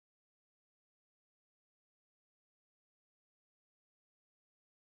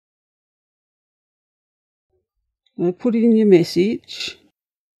Now put in your message.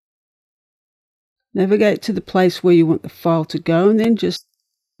 Navigate to the place where you want the file to go, and then just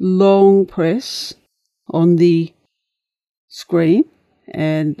long press on the screen,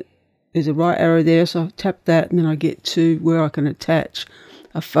 and there's a right arrow there, so I tap that and then I get to where I can attach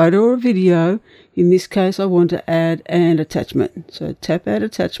a photo or a video. In this case I want to add an attachment, so tap add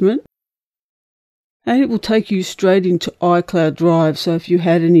attachment and it will take you straight into iCloud Drive. So if you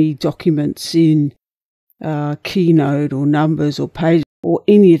had any documents in Keynote or Numbers or Pages or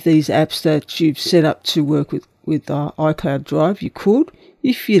any of these apps that you've set up to work with iCloud Drive, you could.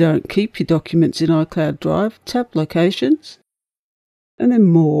 If you don't keep your documents in iCloud Drive, tap Locations and then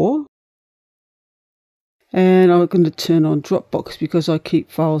More. And I'm going to turn on Dropbox because I keep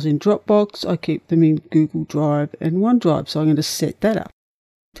files in Dropbox. I keep them in Google Drive and OneDrive, so I'm going to set that up.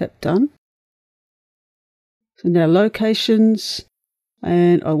 Tap Done. So now Locations,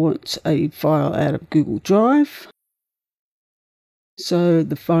 and I want a file out of Google Drive. So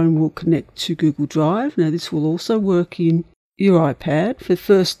the phone will connect to Google Drive. Now this will also work in your iPad. For the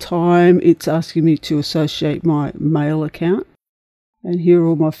first time, it's asking me to associate my mail account. And here are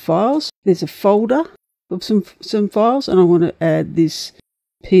all my files. There's a folder of some files, and I want to add this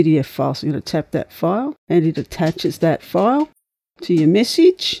PDF file. So I'm going to tap that file, and it attaches that file to your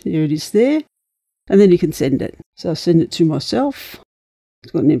message. There it is there. And then you can send it. So I send it to myself.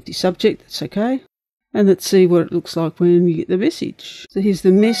 It's got an empty subject, that's okay. And let's see what it looks like when you get the message. So here's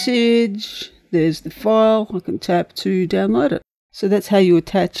the message, there's the file, I can tap to download it. So that's how you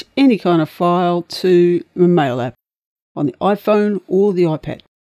attach any kind of file to a mail app on the iPhone or the iPad.